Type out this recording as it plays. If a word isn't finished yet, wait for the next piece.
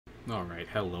Alright,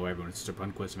 hello everyone, it's Mr.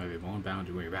 Punquist from Everyone Bound,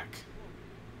 and we're back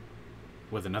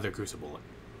with another Crucibullet.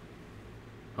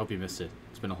 Hope you missed it.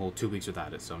 It's been a whole 2 weeks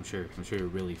without it, so I'm sure you're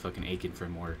really fucking aching for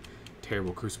more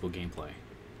terrible Crucible gameplay.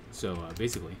 So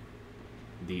basically,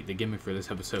 the gimmick for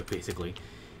this episode basically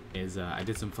is I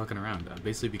did some fucking around.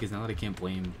 Basically, because now that I can't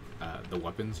blame the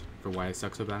weapons for why I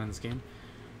suck so bad in this game,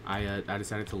 I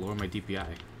decided to lower my DPI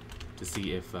to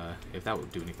see if that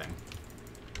would do anything.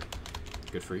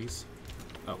 Good freeze.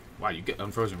 Oh, wow, you get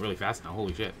unfrozen really fast now.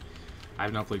 Holy shit. I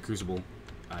have not played Crucible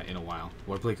in a while.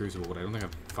 Well, I played Crucible, but I don't think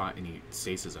I've fought any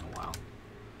stasis in a while.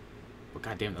 But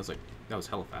goddamn, that was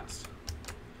hella fast.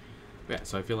 But yeah,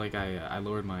 so I feel like I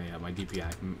lowered my my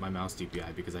DPI, my mouse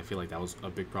DPI, because I feel like that was a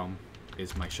big problem.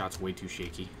 Is my shot's way too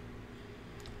shaky.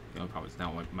 The only problem is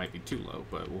now it might be too low,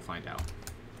 but we'll find out.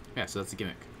 Yeah, so that's the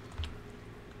gimmick.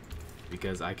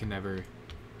 Because I can never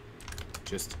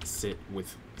just sit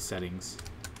with settings.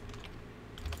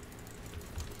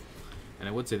 And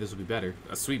I would say this would be better.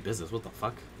 A sweet business, what the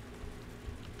fuck?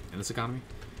 In this economy?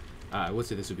 I would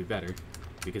say this would be better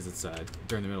because it's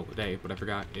during the middle of the day, but I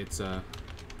forgot there's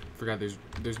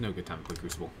no good time to play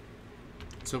Crucible.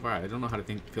 So far, I don't know how to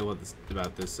feel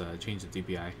about this change of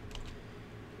DPI.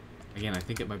 Again, I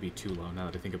think it might be too low now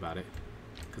that I think about it.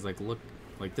 Cause look,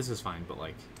 this is fine, but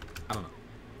I don't know.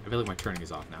 I feel like my turning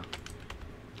is off now.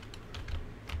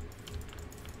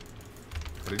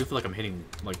 But I do feel like I'm hitting,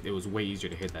 it was way easier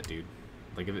to hit that dude.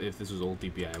 If this was old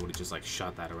DPI, I would have just,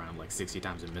 shot that around, 60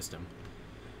 times and missed him.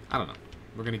 I don't know.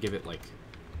 We're gonna give it,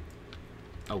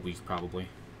 a week, probably.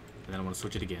 And then I'm gonna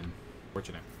switch it again.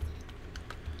 Fortunate.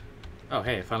 Oh,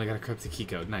 hey, I finally got a corrupted key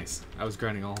code. Nice. I was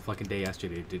grinding all fucking day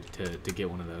yesterday to get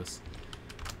one of those.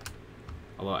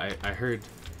 Although, I heard...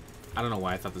 I don't know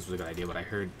why I thought this was a good idea, but I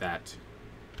heard that...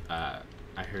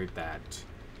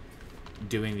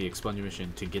 doing the expunge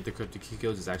mission to get the cryptic key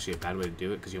codes is actually a bad way to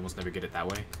do it because you almost never get it that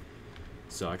way.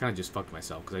 So I kind of just fucked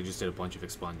myself because I just did a bunch of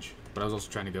expunge. But I was also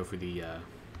trying to go for the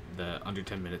under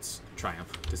 10 minutes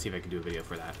triumph to see if I could do a video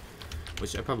for that,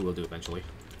 which I probably will do eventually.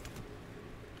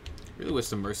 Really wish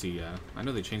some mercy. I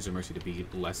know they changed the mercy to be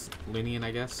less lenient,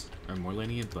 I guess, or more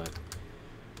lenient, but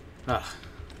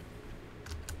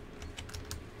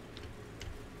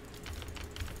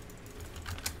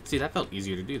see, that felt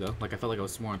easier to do, though. I felt like I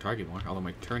was more on target more, although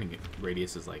my turning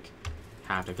radius is,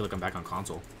 halved. I feel like I'm back on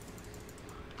console.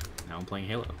 Now I'm playing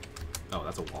Halo. Oh,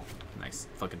 that's a wall. Nice.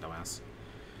 Fucking dumbass.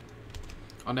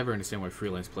 I'll never understand why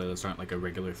freelance playlists aren't, a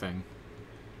regular thing.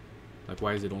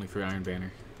 Why is it only for Iron Banner?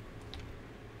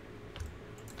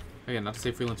 Again, not to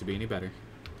say freelance would be any better.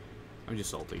 I'm just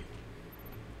salty.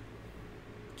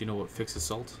 Do you know what fixes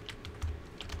salt?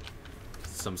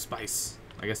 Some spice.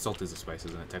 I guess salt is a spice,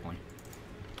 isn't it, technically?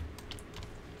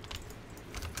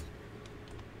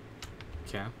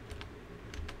 Yeah.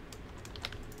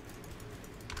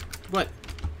 What?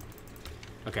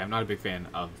 Okay, I'm not a big fan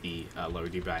of the lower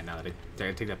DPI now that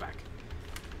I take that back.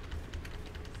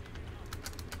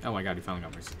 Oh my god, he finally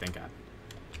got mercy. Thank god.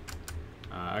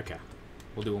 Okay.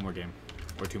 We'll do one more game.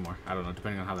 Or two more. I don't know,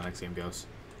 depending on how the next game goes.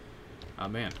 Oh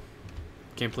man.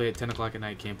 Can't play at 10 o'clock at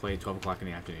night, can't play at 12 o'clock in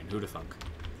the afternoon. Who'da thunk?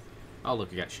 Oh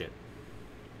look, we got shit.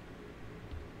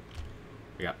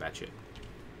 We got bad shit.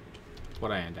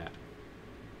 What'd I end at?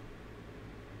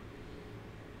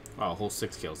 Oh, a whole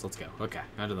 6 kills. Let's go. Okay,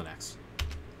 on to the next.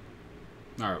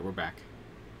 Alright, we're back.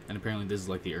 And apparently this is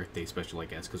the Earth Day special, I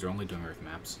guess, because they're only doing Earth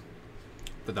maps.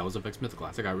 But that was a Vex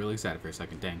Mythoclass. I got really excited for a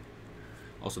second. Dang.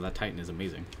 Also, that Titan is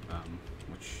amazing.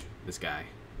 This guy.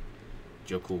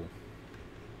 Joe Cool.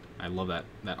 I love that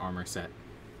armor set.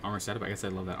 Armor setup? I guess I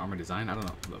love that armor design. I don't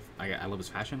know. I love his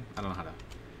fashion. I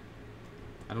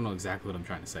don't know exactly what I'm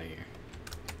trying to say here.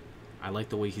 I like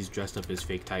the way he's dressed up as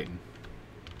fake Titan.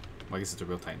 Well, I guess it's a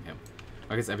real Titan him.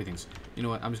 I guess everything's... You know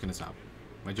what? I'm just gonna stop.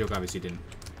 My joke obviously didn't...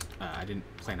 I didn't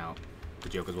plan out the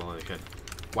joke as well as I could.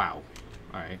 Wow.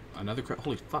 Alright. Another...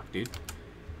 Holy fuck, dude.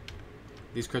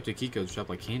 These cryptic key codes drop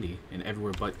like candy in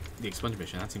everywhere but the expunge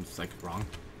mission. That seems wrong.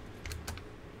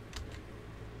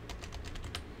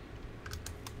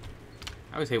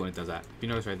 I always hate when it does that. If you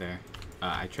notice right there,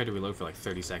 I tried to reload for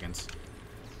 30 seconds.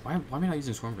 Why am I not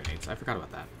using swarm grenades? I forgot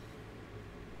about that.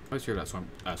 I always hear about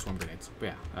swarm grenades.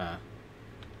 But yeah,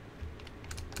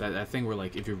 that thing where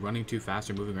if you're running too fast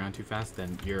or moving around too fast,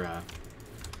 then your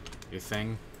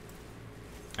thing.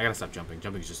 I gotta stop jumping.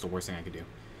 Jumping is just the worst thing I could do.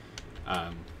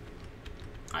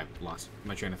 I lost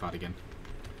my train of thought again.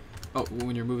 Oh,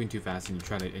 when you're moving too fast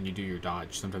and you do your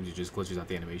dodge, sometimes it just glitches out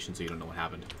the animation, so you don't know what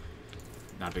happened.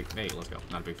 Not a big. Hey, let's go.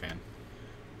 Not a big fan.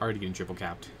 Already getting triple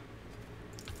capped.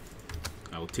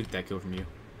 I will take that kill from you.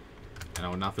 And I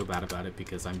will not feel bad about it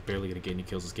because I'm barely going to get any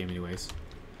kills this game anyways.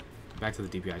 back to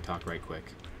the DPI talk right quick.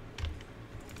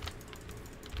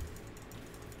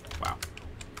 Wow.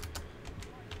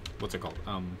 What's it called?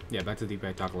 Yeah, back to the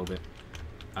DPI talk a little bit.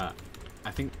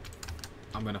 I think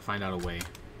I'm gonna find out a way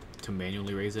to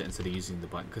manually raise it instead of using the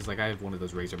button, because like I have one of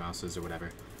those Razer mouses or whatever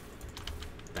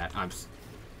that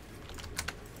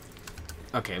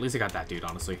okay, at least I got that dude,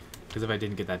 honestly, because if I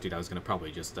didn't get that dude I was gonna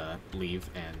probably just leave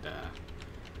and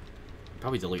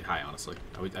probably delete high, honestly.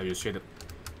 I would just straight up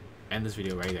end this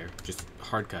video right there, just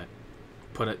hard cut,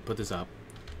 put this up,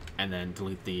 and then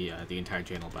delete the entire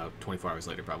channel about 24 hours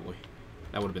later, probably.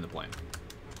 That would have been the plan.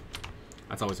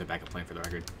 That's always my backup plan, for the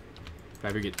record. If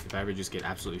I ever just get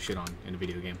absolutely shit on in a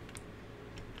video game,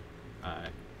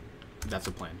 that's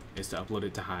the plan, is to upload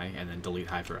it to high and then delete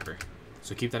high forever.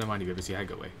 So keep that in mind if you ever see high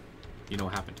go away. You know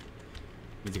what happened.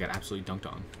 It means I got absolutely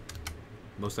dunked on.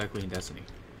 Most likely in Destiny.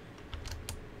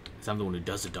 Because I'm the one who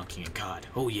does the dunking in COD.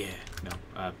 Oh yeah!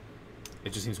 No,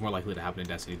 it just seems more likely to happen in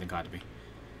Destiny than COD to me.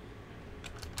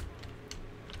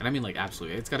 And I mean, like,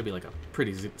 absolutely. It's gotta be like a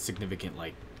pretty significant,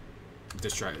 like,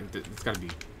 it's gotta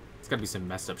be some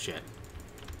messed up shit.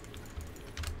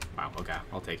 Wow, okay,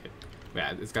 I'll take it.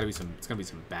 Yeah, it's gonna be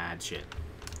some bad shit.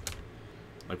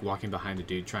 Like walking behind a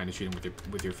dude trying to shoot him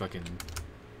with your fucking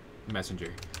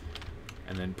messenger,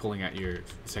 and then pulling out your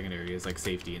secondary as like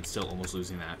safety and still almost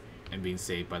losing that and being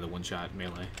saved by the one-shot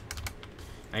melee.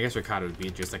 And I guess for COD it would be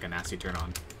just like a nasty turn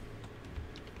on.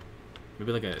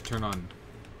 Maybe like a turn on.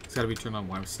 It's gotta be turned on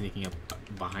while I'm sneaking up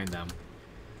behind them.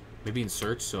 Maybe in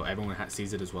search so everyone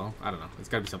sees it as well. I don't know. It's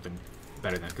gotta be something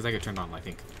better than, because I get turned on, I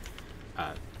think,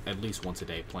 at least once a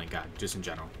day playing COD, just in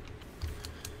general.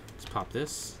 Let's pop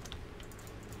this.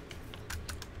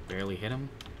 Barely hit him.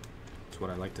 That's what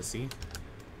I like to see.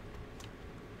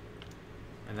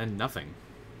 And then nothing.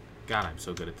 God, I'm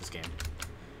so good at this game.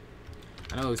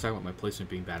 I know I always talk about my placement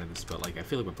being bad in this, but like I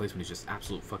feel like my placement is just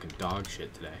absolute fucking dog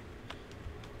shit today.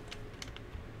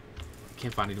 I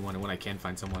can't find anyone, and when I can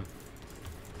find someone.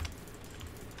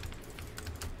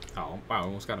 Oh, wow, I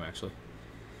almost got him actually.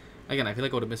 Again, I feel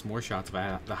like I would have missed more shots if I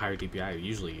had the higher DPI I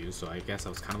usually use, so I guess that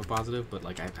was kind of a positive, but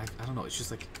like I don't know, it's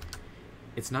just like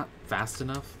it's not fast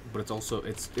enough, but it's also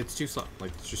it's too slow.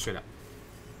 Like it's just straight up.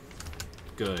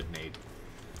 Good nade.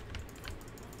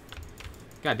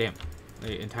 God damn.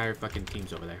 The entire fucking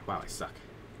team's over there. Wow, I suck.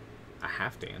 A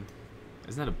half Dan.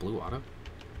 Isn't that a blue auto?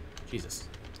 Jesus.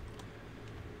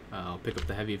 I'll pick up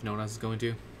the heavy if no one else is going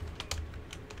to.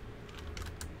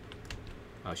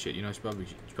 Oh shit, you know, I should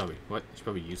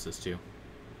probably use this too.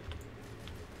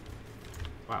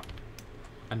 Wow.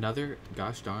 Another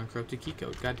gosh darn corrupted key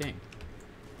code. God dang.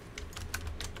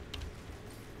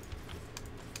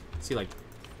 See, like,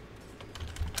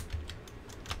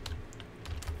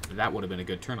 that would have been a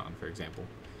good turn on, for example.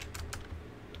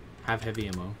 Have heavy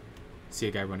ammo, see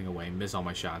a guy running away, miss all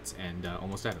my shots, and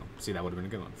almost dead him. See, that would have been a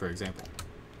good one, for example.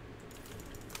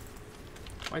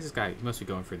 Why is this guy? He must be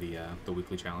going for the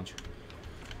weekly challenge.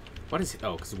 What is he?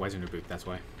 Oh, because why is he in a boot? That's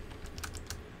why.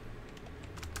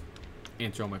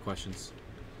 Answer all my questions.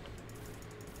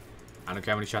 I don't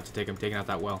care how many shots I take. I'm taking out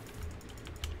that well.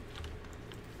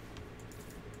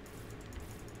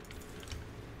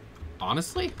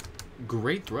 Honestly,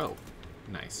 great throw.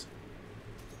 Nice.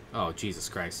 Oh, Jesus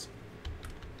Christ.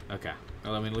 Okay.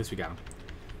 Well, I mean, at least we got him.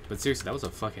 But seriously, that was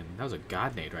a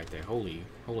god nade right there. Holy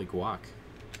guac.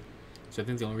 So I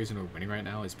think the only reason we're winning right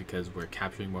now is because we're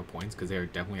capturing more points, because they are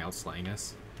definitely outslaying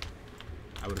us,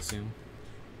 I would assume.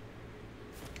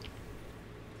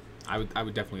 I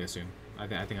would definitely assume. I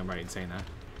think I'm right in saying that.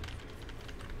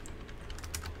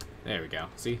 There we go.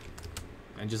 See?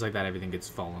 And just like that, everything gets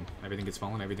fallen. Everything gets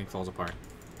fallen. Everything falls apart.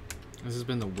 This has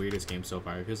been the weirdest game so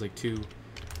far. It feels like two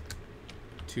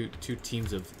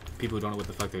teams of people who don't know what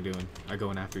the fuck they're doing are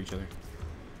going after each other.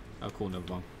 Oh, cool, no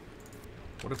bomb.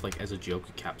 What if, like, as a joke,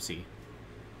 you cap C?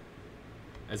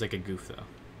 As like a goof, though.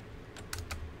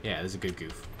 Yeah, this is a good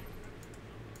goof.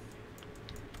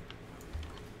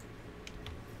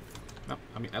 No,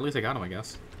 I mean, at least I got him, I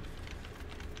guess.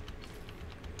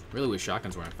 Really wish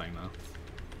shotguns weren't a thing, though.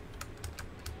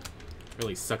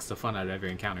 Really sucks the fun out of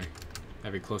every encounter,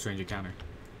 every close range encounter.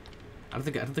 I don't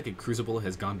think a Crucibullet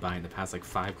has gone by in the past like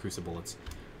 5 Crucibullets,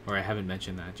 or I haven't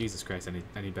mentioned that. Jesus Christ,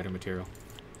 I need better material.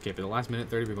 Okay, for the last minute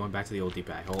 30, we're going back to the old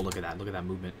DPI. Oh, look at that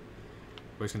movement.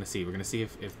 We're just gonna see. We're gonna see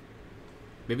if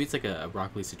maybe it's like a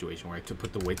Rock Lee situation where I to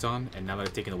put the weights on, and now that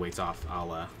I've taken the weights off,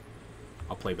 I'll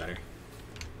play better.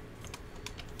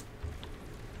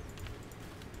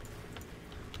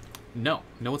 No,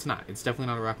 it's not. It's definitely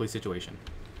not a Rock Lee situation.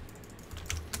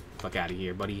 Fuck out of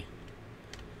here, buddy.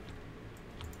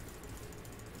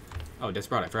 Oh,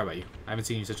 Desperado, I forgot about you. I haven't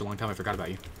seen you in such a long time, I forgot about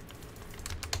you.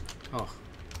 Oh.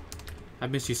 I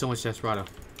missed you so much, Desperado.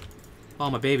 Oh,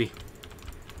 my baby.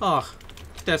 Oh,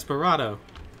 Desperado.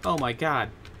 Oh my god.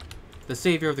 The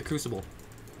savior of the Crucible.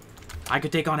 I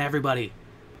could take on everybody.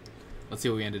 Let's see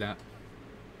what we ended at.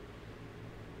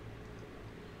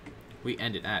 We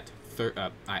ended at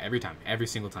every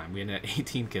single time. We ended at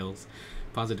 18 kills,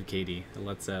 positive KD.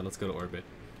 Let's go to orbit.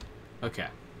 Okay.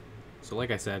 So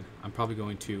like I said, I'm probably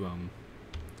gonna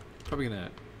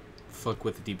fuck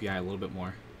with the DPI a little bit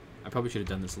more. I probably should have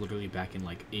done this literally back in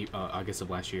like August of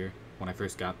last year when I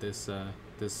first got this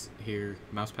this here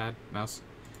mouse,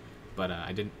 but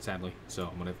I didn't, sadly. So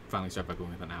I'm gonna finally start by going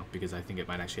with it now because I think it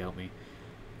might actually help me.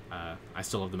 I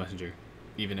still love the messenger,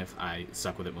 even if I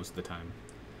suck with it most of the time.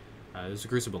 This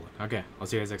is Crucibullet. Okay, I'll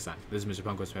see you guys next time. This is Mr.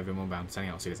 Punkwest from Everyone Bound signing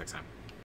out. I'll see you guys next time.